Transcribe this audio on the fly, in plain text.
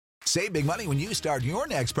Save big money when you start your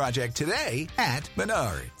next project today at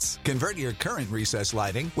Menards. Convert your current recessed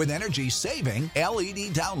lighting with energy-saving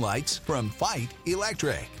LED downlights from Fight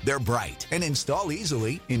Electric. They're bright and install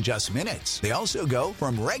easily in just minutes. They also go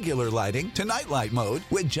from regular lighting to nightlight mode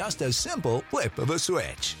with just a simple flip of a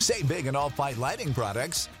switch. Save big on all Fight lighting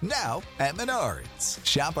products now at Menards.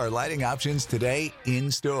 Shop our lighting options today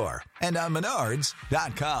in-store and on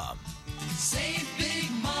Menards.com. Save big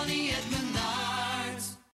money at Menards.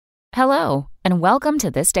 Hello, and welcome to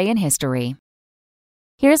This Day in History.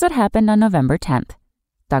 Here's what happened on November 10th.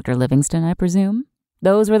 Dr. Livingston, I presume?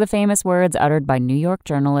 Those were the famous words uttered by New York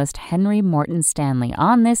journalist Henry Morton Stanley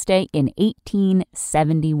on this day in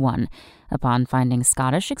 1871, upon finding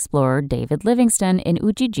Scottish explorer David Livingstone in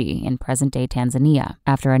Ujiji in present-day Tanzania,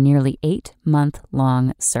 after a nearly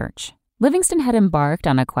 8-month-long search. Livingstone had embarked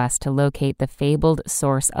on a quest to locate the fabled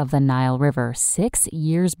source of the Nile River 6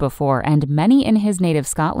 years before, and many in his native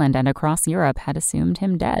Scotland and across Europe had assumed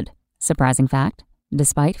him dead. Surprising fact?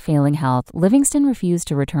 Despite failing health, Livingstone refused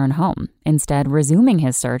to return home, instead resuming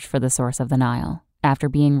his search for the source of the Nile. After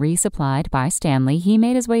being resupplied by Stanley, he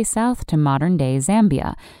made his way south to modern-day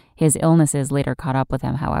Zambia. His illnesses later caught up with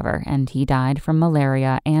him, however, and he died from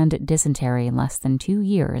malaria and dysentery less than 2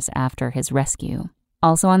 years after his rescue.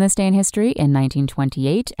 Also on this day in history, in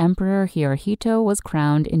 1928, Emperor Hirohito was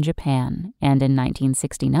crowned in Japan, and in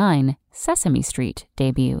 1969, Sesame Street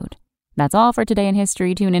debuted. That's all for today in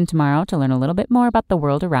history. Tune in tomorrow to learn a little bit more about the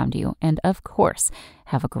world around you, and of course,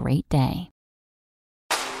 have a great day.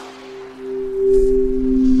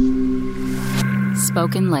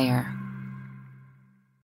 Spoken Layer.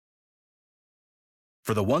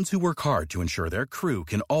 For the ones who work hard to ensure their crew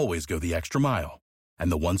can always go the extra mile,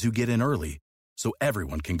 and the ones who get in early so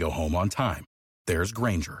everyone can go home on time, there's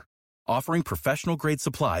Grainger, offering professional-grade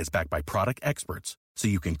supplies backed by product experts so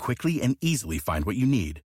you can quickly and easily find what you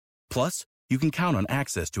need. Plus, you can count on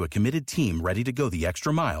access to a committed team ready to go the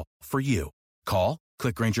extra mile for you. Call,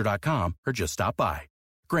 click Grainger.com, or just stop by.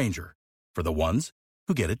 Grainger, for the ones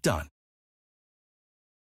who get it done.